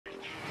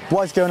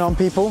What is going on,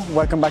 people?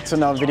 Welcome back to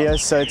another video.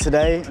 So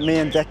today, me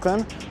and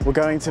Declan, we're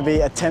going to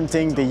be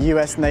attempting the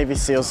US Navy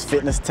SEALs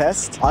fitness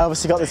test. I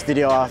obviously got this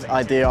video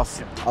idea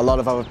off a lot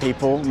of other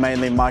people,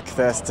 mainly Mike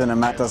Thurston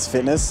and Matt Does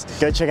Fitness.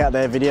 Go check out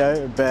their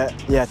video, but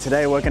yeah,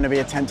 today we're going to be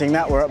attempting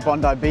that. We're at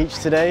Bondi Beach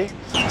today.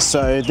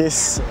 So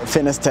this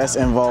fitness test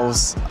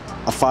involves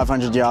a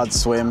 500-yard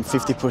swim,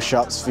 50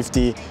 push-ups,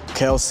 50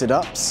 curl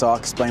sit-ups, so I'll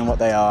explain what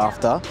they are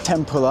after,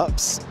 10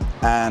 pull-ups,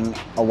 and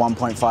a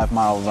 1.5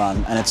 mile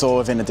run, and it's all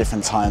within a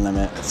different time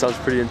limit. Sounds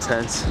pretty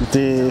intense. Do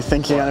you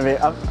think you're gonna be,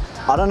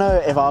 I don't know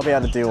if I'll be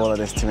able to do all of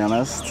this, to be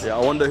honest. Yeah, I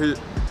wonder who,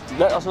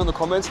 let us know in the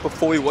comments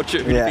before we watch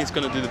it, who do you think is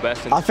gonna do the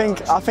best. I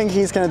think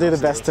he's gonna do the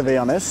best, to be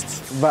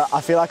honest, but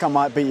I feel like I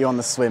might beat you on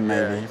the swim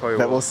maybe,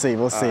 but we'll see,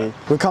 we'll see.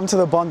 We'll come to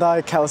the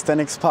Bondi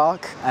Calisthenics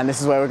Park, and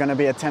this is where we're gonna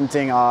be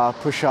attempting our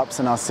push-ups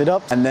and our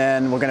sit-ups, and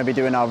then we're gonna be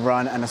doing our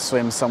run and a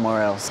swim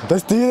somewhere else.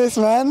 Let's do this,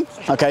 man.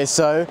 Okay,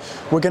 so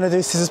we're gonna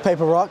do scissors,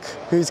 paper, rock.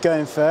 Who's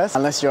going first?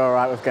 Unless you're all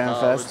right with going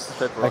first.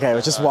 Okay,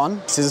 with just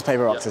one. Scissors,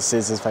 paper, rock. So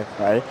scissors, paper,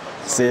 right?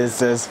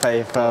 Scissors,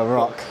 paper,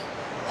 rock.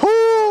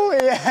 Woo!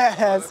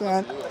 Yes,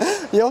 man.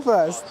 You're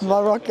first. My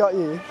rock got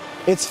you.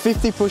 It's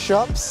 50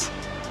 push-ups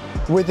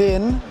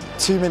within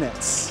 2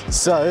 minutes.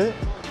 So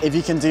if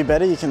you can do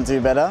better, you can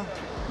do better.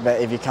 But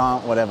if you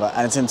can't, whatever.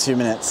 And it's in 2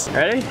 minutes.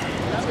 Ready?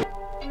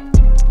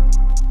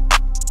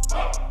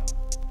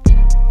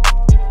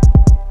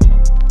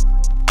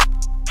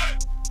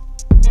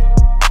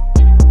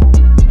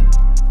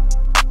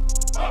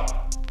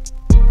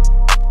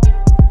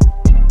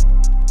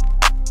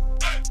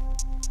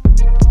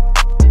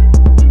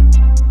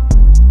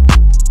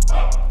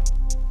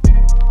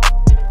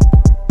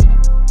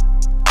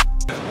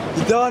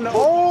 Done.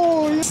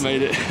 Oh, you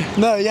made it.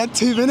 No, you had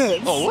 2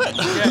 minutes. Oh, what?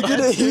 You did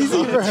it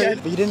easy, bro.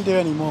 But you didn't do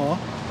any more. I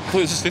thought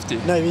it was just 50.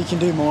 No, you can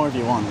do more if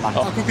you want. Like,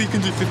 How quickly you can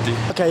do 50?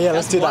 Okay, yeah,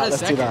 let's do that.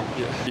 Let's do that.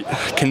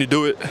 Yeah. Can you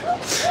do it?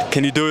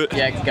 Can you do it?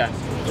 Yeah, go.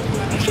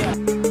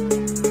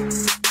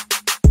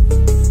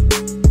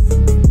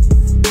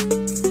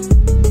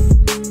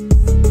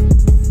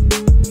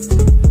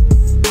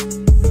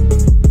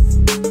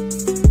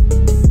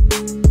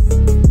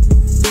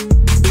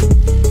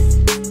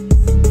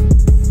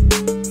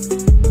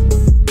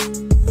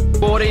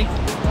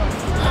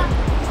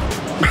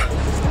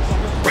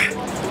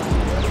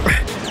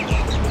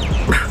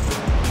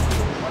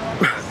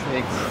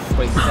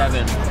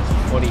 Seven,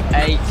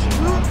 48,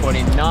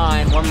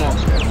 49, one more,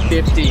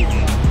 50.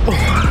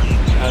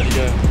 How'd you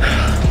go?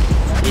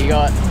 You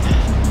got...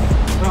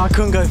 I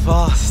couldn't go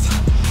fast.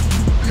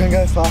 I couldn't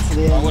go fast at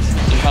the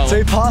end. So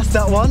we passed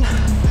that one,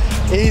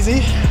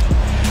 easy.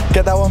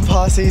 Get that one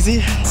pass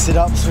easy.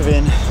 Sit-ups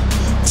within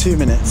 2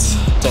 minutes.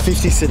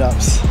 50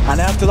 sit-ups. And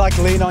you have to like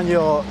lean on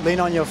your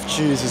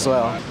shoes as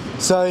well.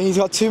 So he's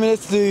got 2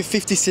 minutes to do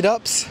 50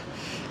 sit-ups.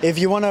 If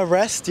you want to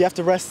rest, you have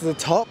to rest at the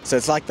top. So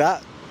it's like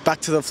that. Back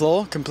to the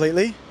floor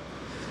completely,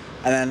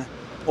 and then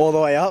all the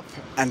way up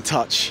and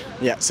touch.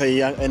 Yeah, so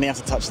you only have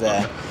to touch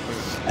there,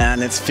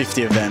 and it's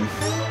 50 of them.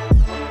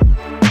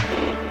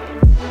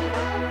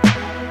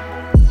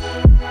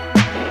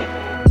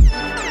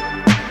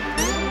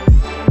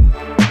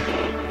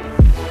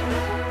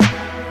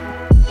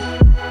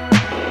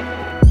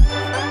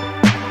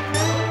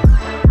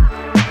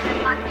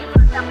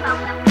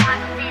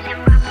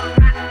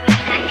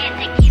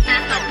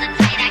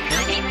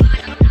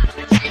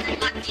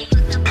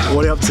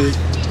 What are you up to?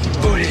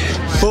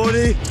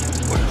 40.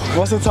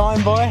 What's the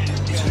time, boy?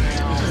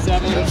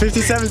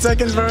 57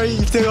 seconds, bro. You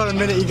still got a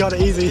minute. You got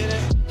it easy.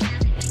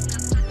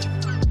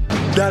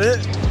 Got it?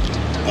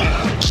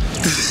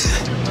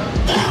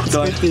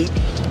 Done. 50.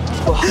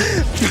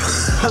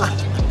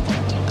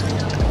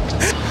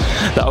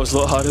 That was a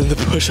lot harder than the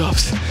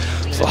push-ups.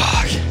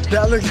 Fuck.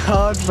 That looked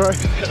hard, bro.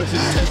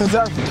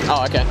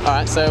 Oh, okay. All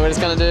right. So we're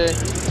just gonna do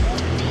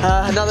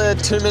another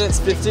 2 minutes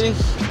 50,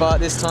 but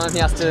this time he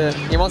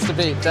wants to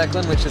beat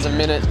Declan, which is a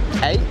minute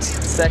 8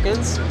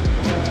 seconds.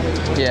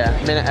 Yeah,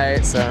 minute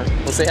 8. So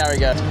we'll see how we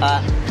go. All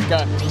right,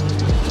 go.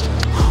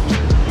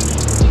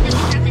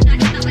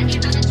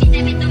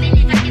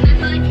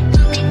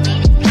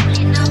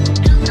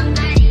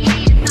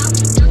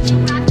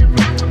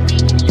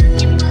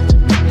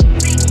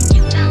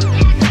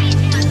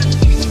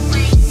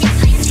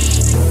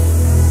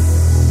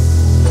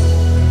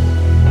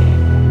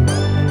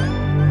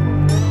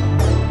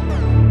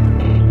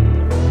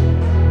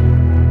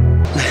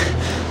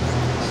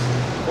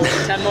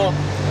 Come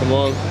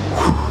on.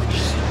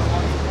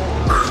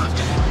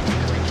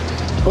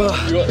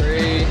 You got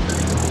 3.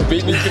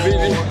 Beat me, you can beat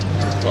me.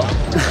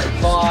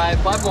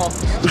 5 more.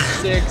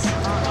 6.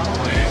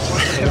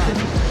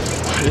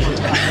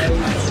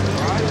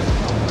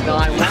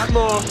 9. One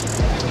more.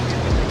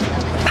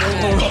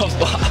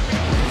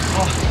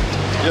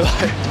 You're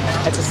like,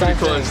 It's the same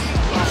thing.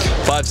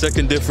 5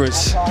 second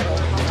difference.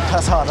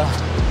 That's harder.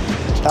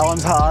 That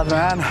one's hard,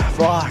 man.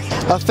 Fuck.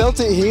 I felt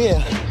it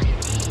here.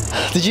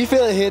 Did you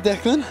feel it here,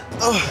 Declan?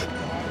 Oh.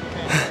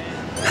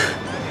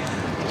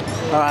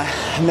 All right,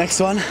 next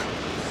one.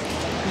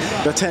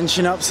 Got 10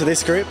 chin-ups to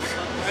this grip.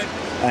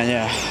 And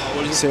yeah,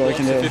 What is it? See what we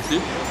can do. 50?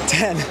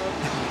 10.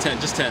 10,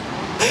 just 10.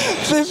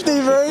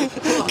 50, bro.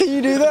 Can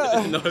you do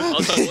that? No,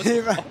 I'll try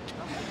one.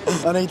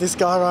 I need this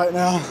guy right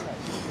now.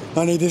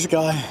 I need this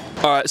guy.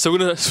 Alright, so we're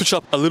gonna switch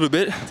up a little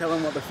bit. Tell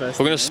him what the first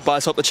We're gonna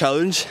spice up the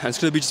challenge, and it's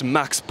gonna be just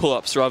max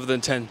pull-ups rather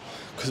than 10.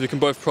 Because we can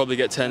both probably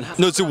get 10.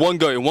 No, it's in one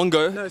go, in one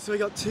go. No, so we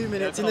got 2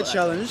 minutes in the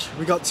challenge.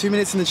 We got 2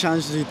 minutes in the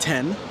challenge to do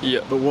 10.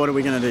 Yeah. But what are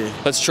we gonna do?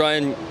 Let's try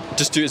and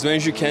just do as many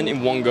as you can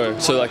in one go.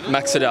 So like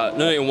max it out.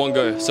 No, in one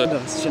go. So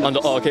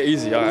oh, okay,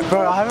 easy, alright.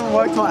 Bro, I haven't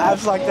worked my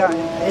abs like that in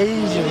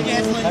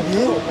ages. Have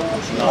you?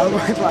 I've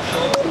worked like...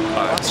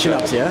 Alright,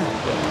 chin-ups, yeah?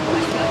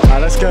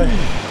 Alright, let's go.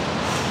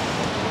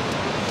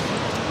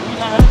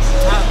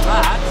 Have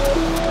that,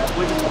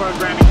 we're just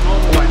programming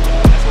normal way.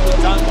 That's what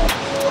we've done.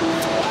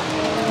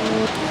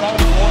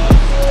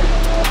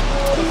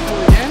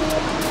 Again.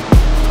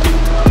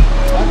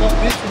 I got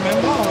this,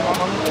 remember?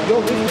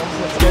 Your rhythm, so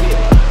let's get it.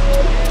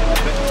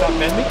 Start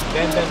bending,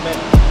 bend. Let's do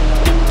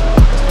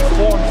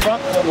 4 in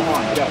front, 4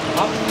 behind. Go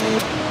up.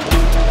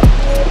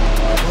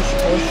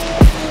 Push.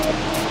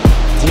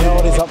 Do you know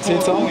what he's up to,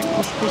 Tom?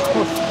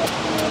 Push.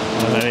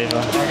 I don't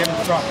either. Now get in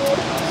front.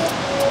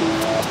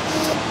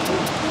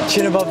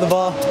 Chin above the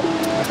bar.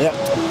 Yep.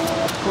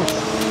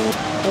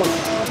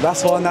 Push.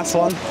 That's one.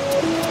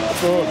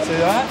 Good, see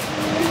that?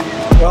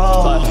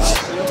 Oh.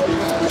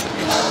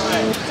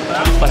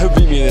 He'll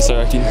beat me in this, I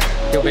reckon.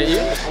 He'll beat you?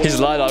 He's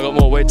lighter, I got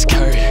more weight to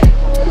carry.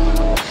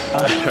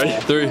 Alright, ready?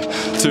 3,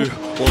 2,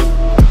 1.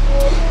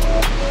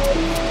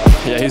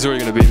 Yeah, he's already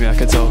gonna beat me, I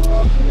can tell.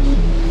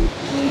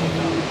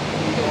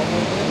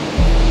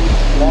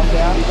 Lock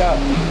down, go.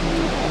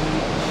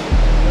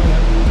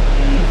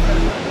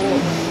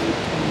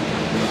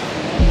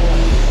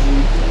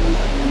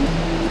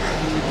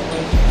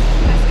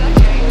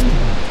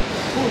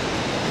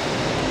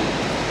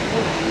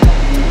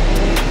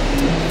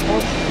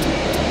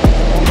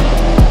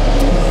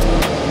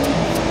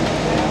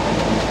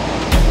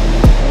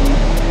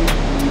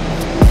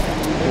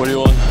 What do you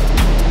want?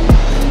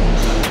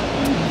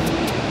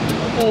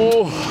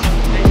 Oh!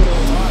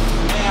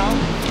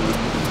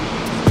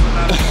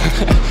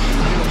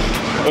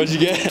 What'd you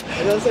get?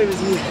 I don't say it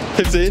was you.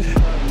 15?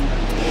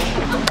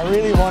 I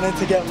really wanted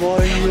to get more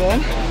than you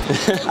on.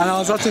 And I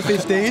was up to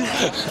 15. And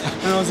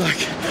I was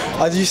like,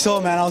 as you saw,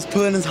 man, I was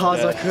pulling as hard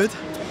as I could.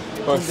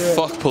 Oh,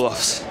 fuck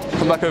pull-ups.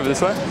 Come back over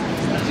this way.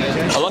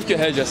 I like your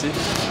hair, Jesse.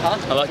 Huh?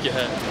 I like your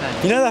hair.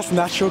 You know that's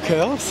natural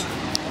curls?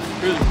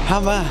 Really? How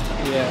mad?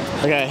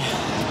 Yeah. Okay.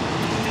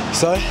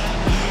 So,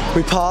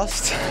 we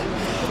passed.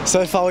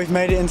 So far we've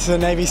made it into the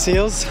Navy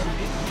SEALs.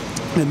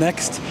 The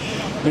next,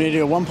 we need to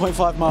do a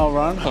 1.5 mile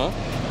run. Huh?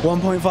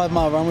 1.5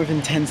 mile run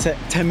within 10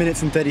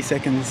 minutes and 30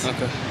 seconds.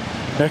 Okay.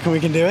 Reckon we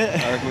can do it?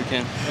 I reckon we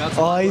can.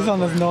 Oh, he's on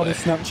the naughty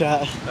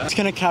Snapchat. Just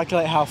gonna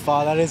calculate how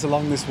far that is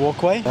along this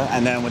walkway,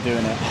 and then we're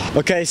doing it.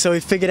 Okay, so we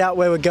figured out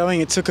where we're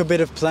going. It took a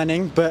bit of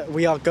planning, but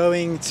we are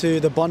going to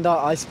the Bondi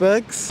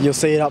icebergs. You'll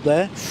see it up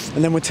there.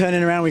 And then we're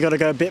turning around, we gotta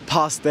go a bit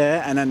past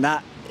there, and then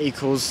that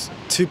equals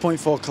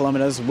 2.4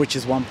 kilometers, which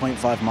is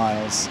 1.5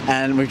 miles.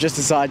 And we've just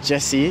decided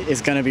Jesse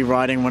is going to be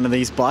riding one of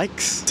these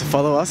bikes to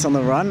follow us on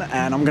the run,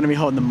 and I'm going to be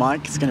holding the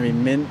mic. It's going to be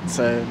mint,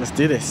 so let's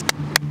do this.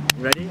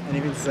 You ready?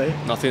 Anything to say?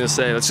 Nothing to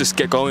say, let's just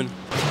get going.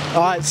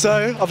 All right,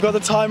 so I've got the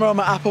timer on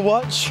my Apple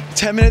Watch.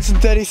 10 minutes and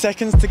 30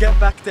 seconds to get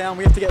back down.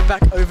 We have to get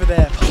back over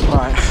there. All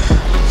right,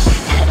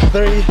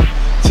 3,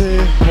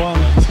 2,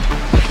 1.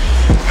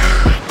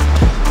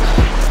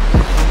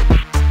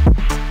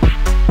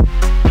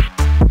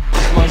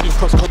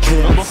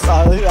 Yes,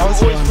 that was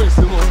fun.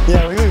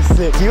 Yeah, we were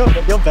sick. You're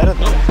better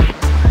than that.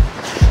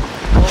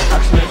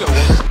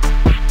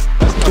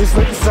 This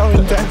looks so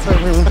intense for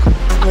me.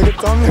 Look at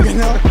Tom looking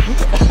up.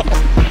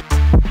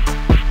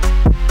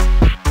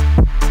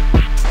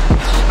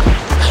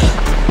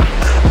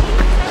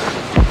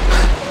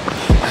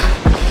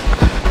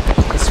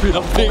 Speed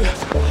up, big.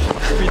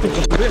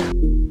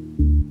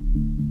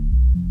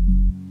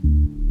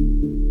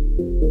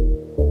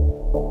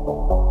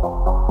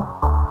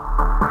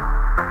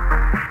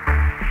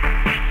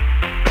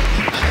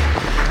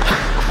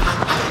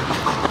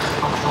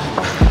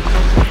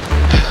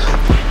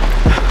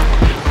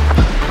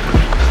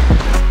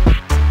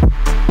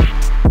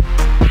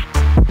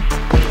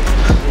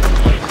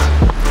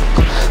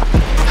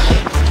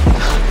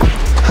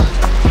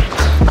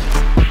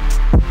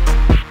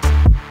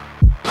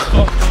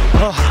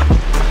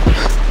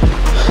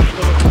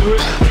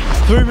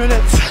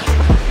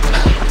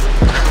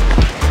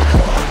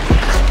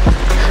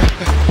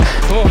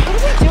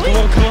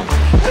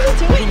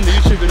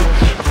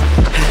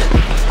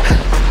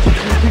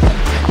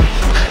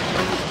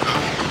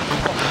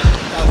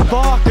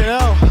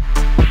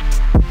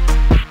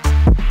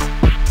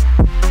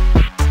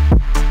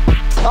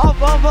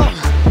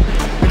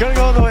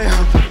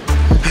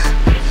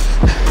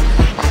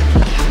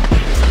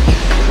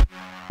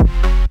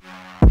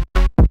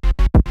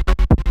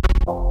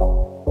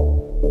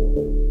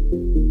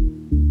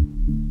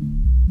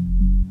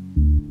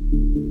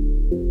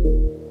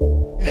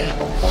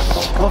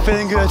 Not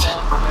feeling good.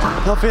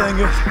 Not feeling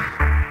good.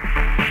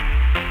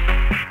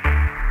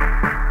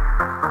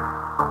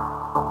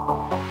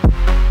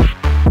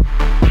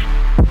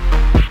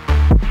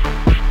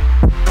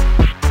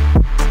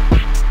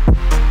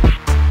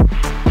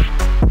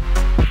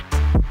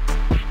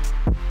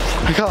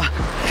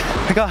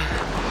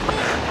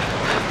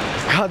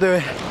 can't do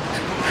it.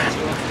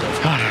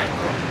 God.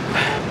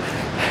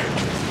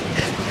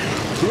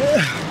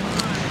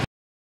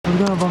 I was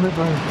gonna vomit,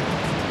 bro.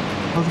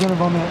 I was gonna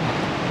vomit.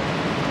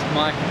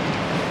 Mike.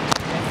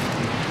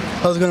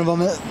 I was gonna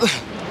vomit.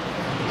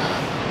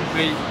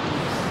 Wait,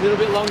 a little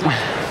bit longer.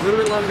 A little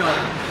bit longer.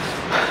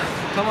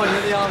 Come on, you're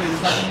in the army.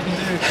 There's nothing you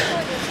can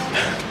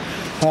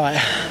do. All right.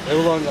 A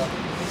little longer.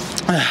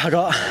 I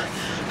got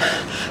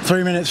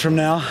 3 minutes from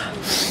now.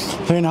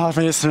 3.5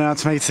 minutes from now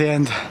to make it to the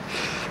end.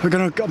 I'm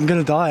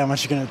gonna die. I'm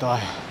actually gonna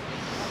die.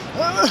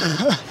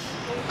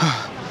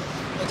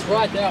 It's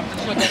right there.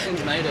 It's like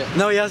Declan's made it.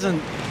 No, he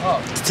hasn't.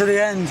 Oh. To the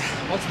end.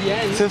 What's the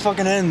end? To the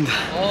fucking end.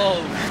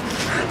 Oh.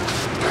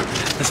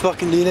 Let's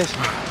fucking do this.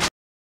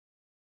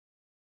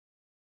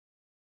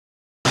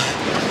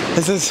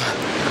 This is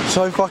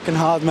so fucking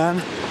hard,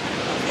 man.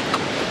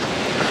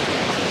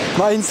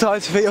 My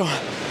insides feel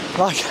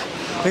like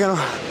they're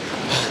gonna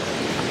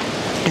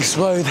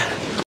explode.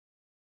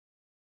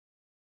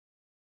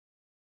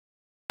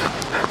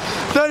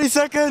 30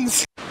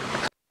 seconds!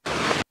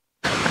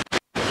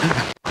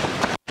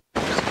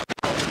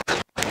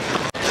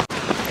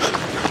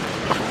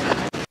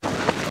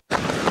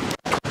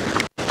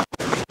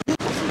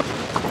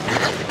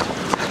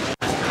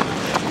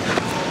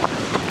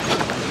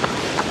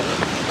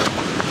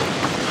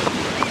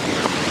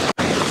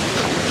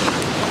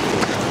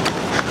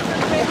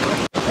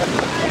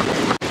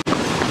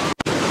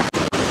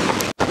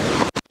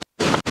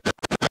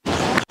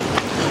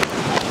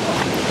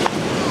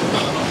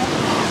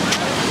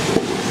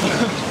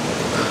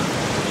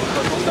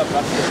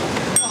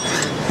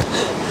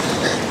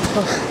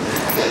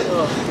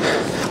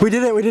 We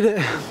did it, we did it.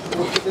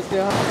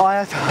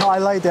 I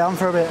laid down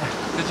for a bit.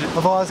 Did you?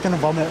 I thought I was gonna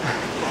vomit.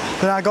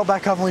 Then I got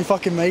back up and we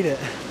fucking made it.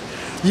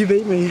 You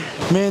beat me.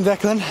 Me and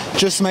Declan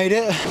just made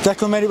it.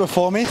 Declan made it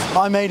before me.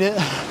 I made it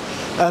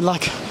and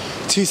like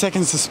 2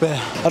 seconds to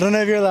spare. I don't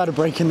know if you're allowed to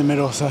break in the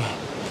middle, so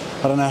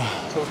I don't know.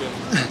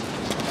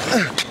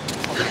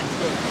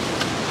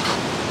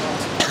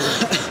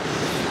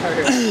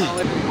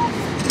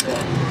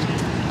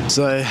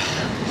 So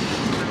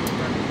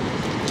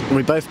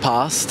we both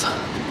passed.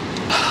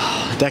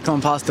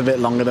 Declan passed a bit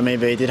longer than me,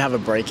 but he did have a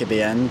break at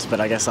the end, but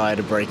I guess I had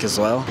a break as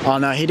well. Oh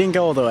no, he didn't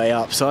go all the way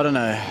up, so I don't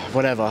know,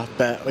 whatever.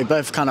 But we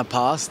both kind of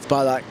passed,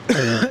 but like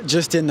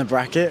just in the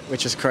bracket,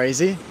 which is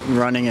crazy.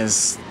 Running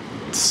is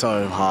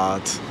so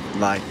hard.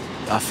 Like,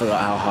 I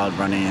forgot how hard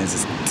running is.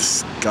 It's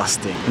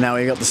disgusting. Now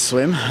we got the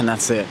swim, and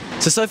that's it.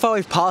 So far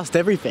we've passed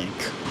everything.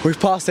 We've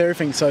passed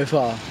everything so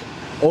far.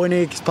 All we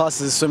need to pass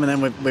is the swim,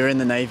 and then we're in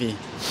the Navy.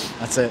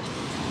 That's it.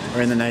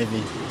 We're in the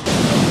Navy.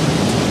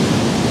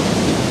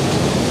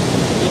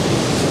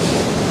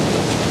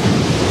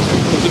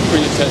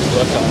 Pretty intense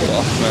workout,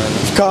 man.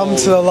 We've come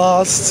to the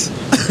last.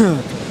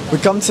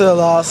 We've come to the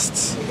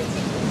last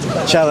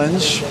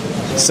challenge.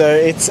 So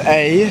it's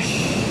a.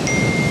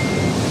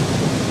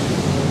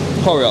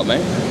 Hurry up,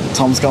 mate.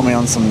 Tom's got me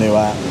on some new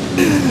app.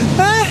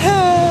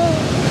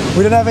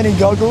 We don't have any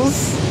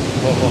goggles.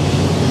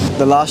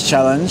 The last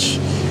challenge.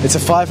 It's a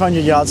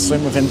 500-yard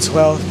swim within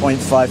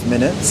 12.5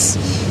 minutes.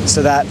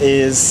 So that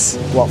is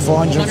what,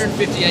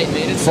 458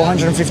 meters.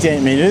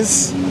 458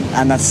 meters.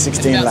 And that's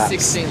 16 laps.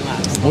 16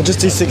 laps. We'll just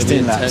do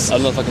 16 laps. I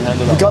don't know if I can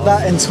handle that. We got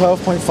that in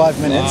 12.5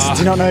 minutes. Do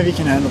you not know if you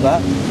can handle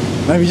that?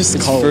 Maybe just the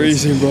cold.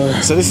 It's freezing, bro.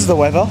 So this is the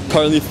weather.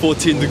 Currently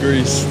 14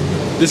 degrees.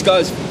 This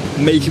guy's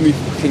making me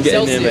fucking get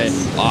Celsius. in here,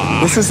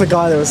 man. This is the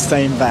guy that was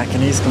staying back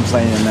and he's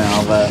complaining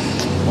now, but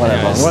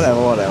whatever, Yes.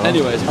 whatever.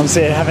 Anyways. I'm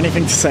saying, have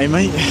anything to say,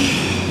 mate?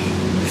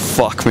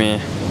 Fuck me.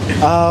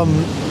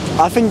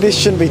 I think this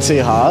shouldn't be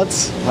too hard,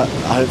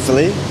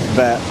 hopefully,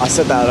 but I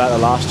said that about the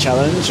last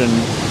challenge and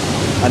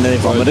I nearly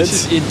vomited.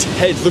 This is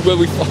intense. Look where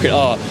we fucking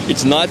are.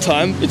 It's night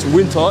time. It's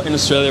winter in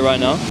Australia right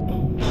now.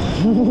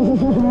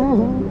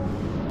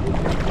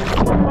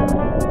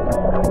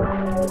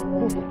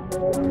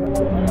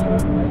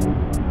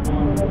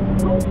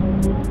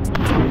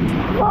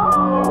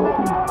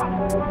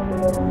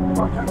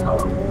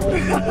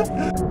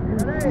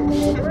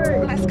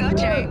 Let's go,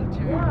 Jay.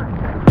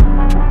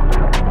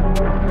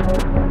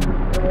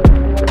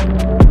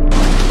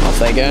 Off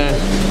they go.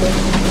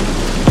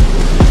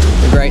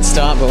 A great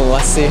start, but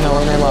let's see how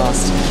long they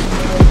last.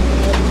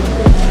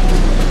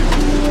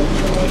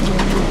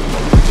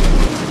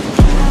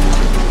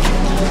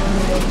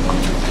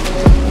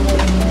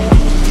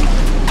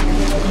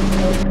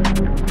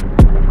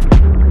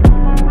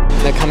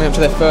 They're coming up to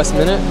their first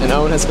minute, and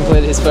Owen has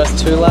completed his first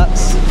 2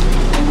 laps.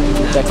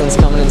 Declan's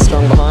coming in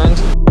strong behind.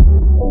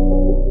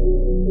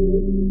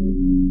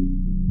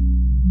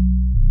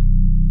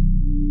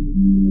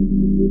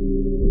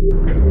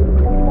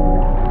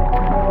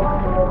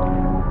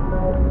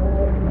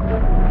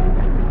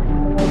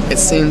 It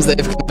seems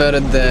they've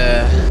converted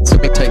their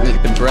swimming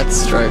technique to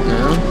breaststroke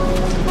now.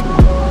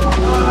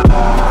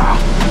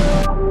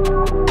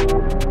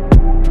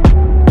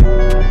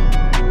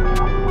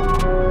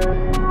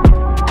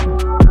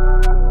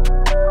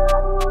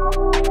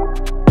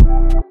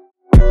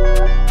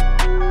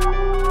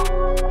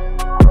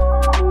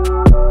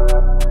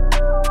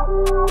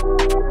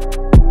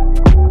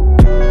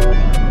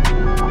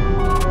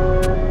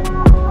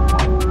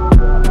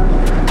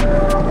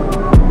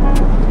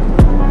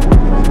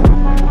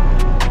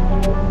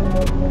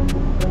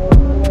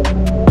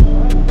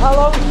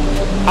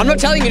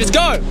 telling you, just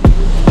go!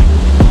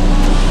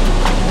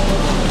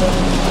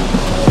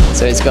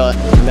 So he's got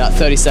about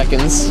 30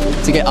 seconds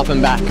to get up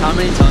and back. How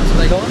many times have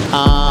they gone?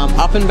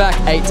 Up and back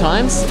 8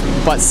 times,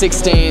 but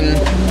 16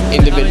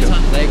 individual.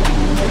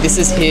 This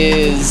is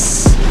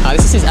his 8th. Oh,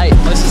 this is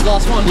his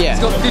last one? Yeah.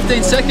 He's got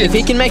 15 seconds. If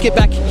he can make it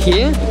back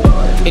here,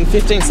 in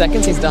 15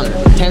 seconds, he's done.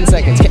 10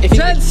 seconds.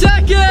 10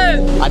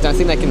 seconds! I don't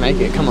think they can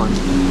make it, come on.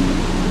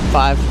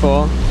 5,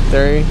 4,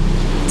 3,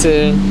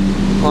 2,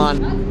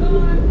 1.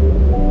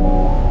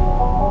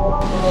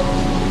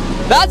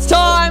 That's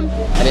time!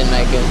 I didn't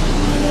make it,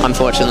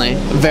 unfortunately.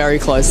 Very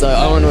close though.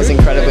 Owen was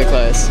incredibly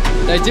close.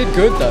 They did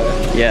good though.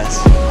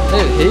 Yes.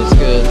 They did heaps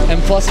good.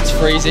 And plus it's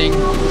freezing.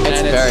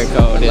 It's very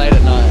cold. Late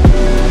at night.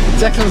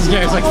 Declan's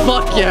going, he's like,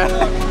 fuck yeah.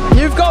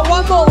 You've got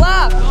one more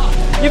lap!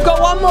 You've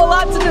got one more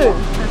lap to do!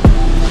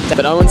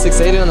 But Owen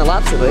succeeded on the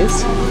laps at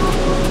least.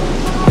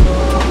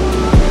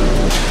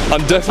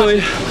 I'm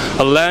definitely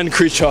a land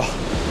creature,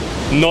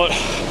 not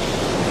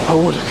a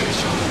water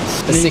creature.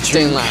 For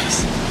 16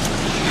 laps.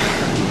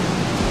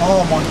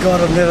 Oh my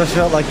god, I've never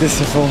felt like this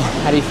before.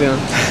 How do you feel?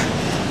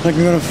 Like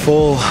I'm gonna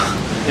fall.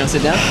 You wanna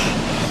sit down?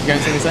 You going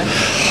to sing a sec?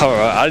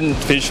 Alright, I didn't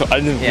finish. Sure.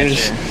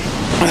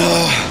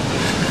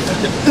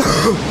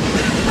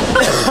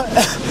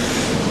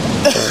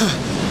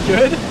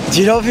 Good?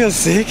 Do you not feel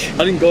sick?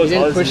 I didn't go as You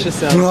hard didn't as push you.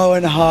 yourself. No, I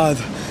went hard.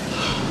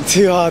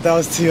 Too hard, that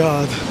was too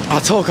hard.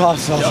 I'll talk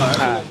after.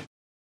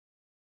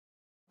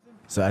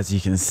 So as you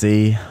can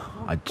see,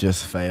 I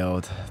just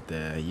failed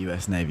the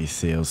US Navy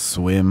SEALs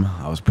swim.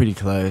 I was pretty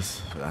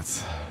close, but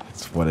that's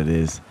what it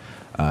is.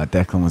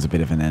 Declan was a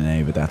bit of an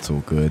NA, but that's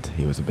all good.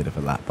 He was a bit of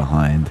a lap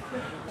behind.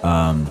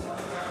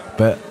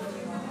 But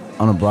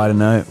on a brighter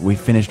note, we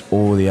finished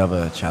all the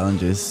other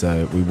challenges,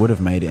 so we would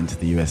have made it into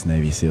the US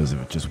Navy SEALs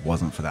if it just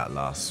wasn't for that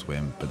last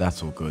swim, but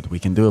that's all good. We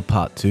can do a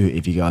part 2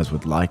 if you guys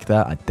would like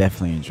that. I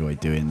definitely enjoyed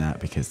doing that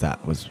because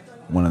that was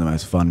one of the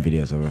most fun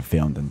videos I've ever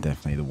filmed and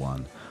definitely the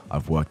one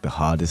I've worked the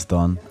hardest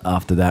on.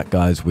 After that,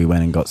 guys, we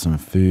went and got some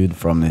food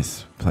from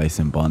this place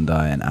in Bondi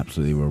and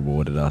absolutely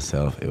rewarded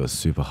ourselves. It was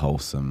super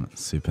wholesome,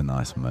 super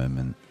nice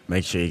moment.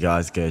 Make sure you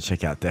guys go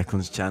check out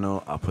Declan's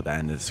channel. I'll put that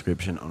in the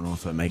description, and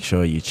also make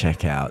sure you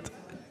check out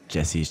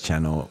Jesse's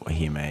channel.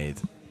 He made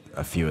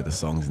a few of the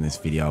songs in this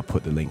video. I'll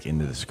put the link in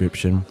the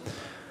description.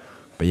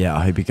 But yeah,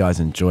 I hope you guys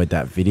enjoyed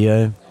that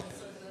video,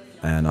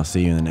 and I'll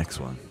see you in the next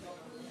one.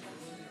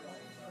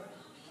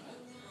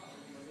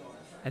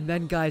 And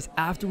then guys,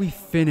 after we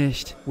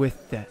finished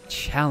with the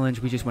challenge,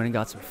 we just went and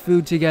got some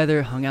food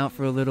together, hung out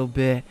for a little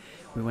bit.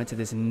 We went to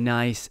this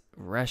nice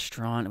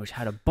restaurant which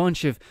had a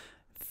bunch of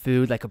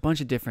food, like a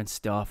bunch of different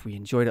stuff. We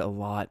enjoyed it a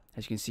lot.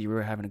 As you can see, we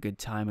were having a good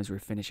time as we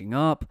were finishing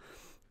up.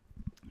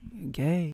 Okay.